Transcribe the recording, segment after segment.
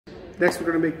Next,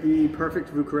 we're going to make the Perfect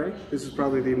Vieux Carre. This is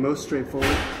probably the most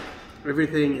straightforward.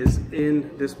 Everything is in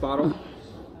this bottle,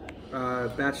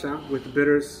 batched out with the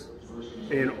bitters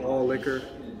and all liquor,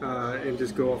 and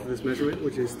just go off of this measurement,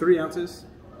 which is 3 ounces.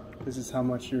 This is how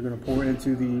much you're going to pour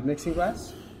into the mixing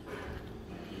glass.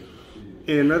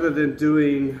 And rather than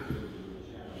doing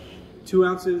 2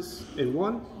 ounces in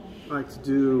one, I like to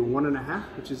do 1.5,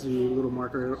 which is the little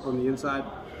marker on the inside,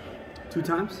 2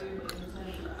 times.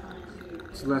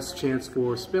 It's less chance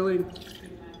for spilling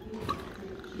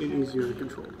and easier to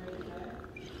control.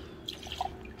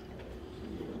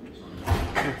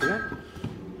 After that,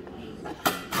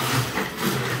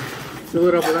 fill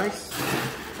it up with ice.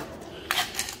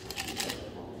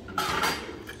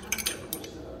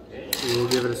 And we'll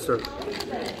give it a stir.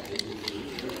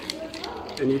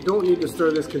 And you don't need to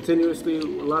stir this continuously. A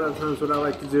lot of times what I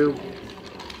like to do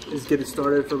is get it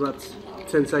started for about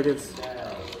 10 seconds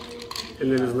and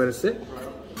then just let it sit,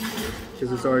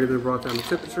 because it's already been brought down to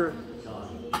temperature,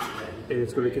 and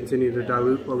it's going to continue to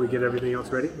dilute while we get everything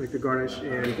else ready, like the garnish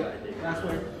and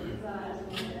glassware.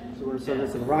 So we're going to serve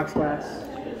this in a rocks glass,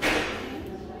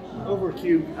 over a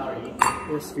cube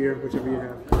or sphere, whichever you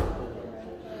have.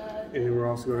 And then we're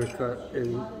also going to cut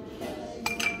and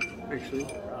actually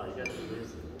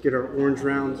get our orange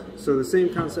round. So the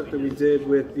same concept that we did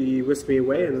with the Whisk Me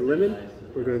Away and the lemon,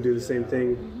 we're going to do the same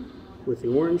thing with the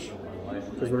orange,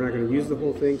 because we're not going to use the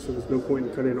whole thing, so there's no point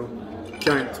in cutting a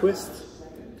giant twist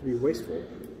to be wasteful.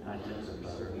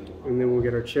 And then we'll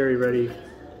get our cherry ready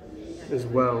as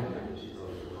well.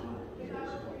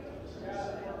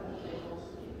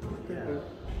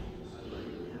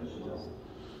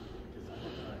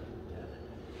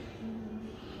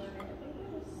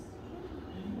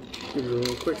 Give it a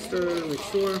little quick stir, make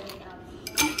sure.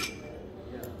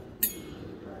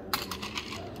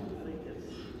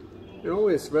 And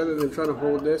always, rather than trying to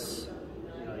hold this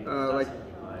like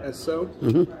as so,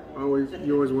 you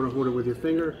always want to hold it with your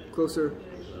finger closer,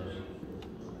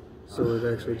 so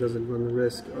it actually doesn't run the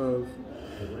risk of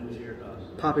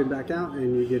popping back out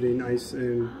and you getting ice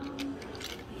and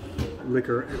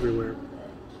liquor everywhere.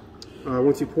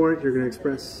 Once you pour it, you're going to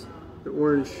express the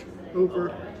orange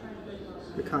over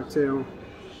the cocktail.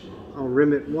 I'll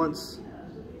rim it once,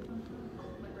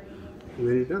 and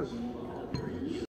then you're done.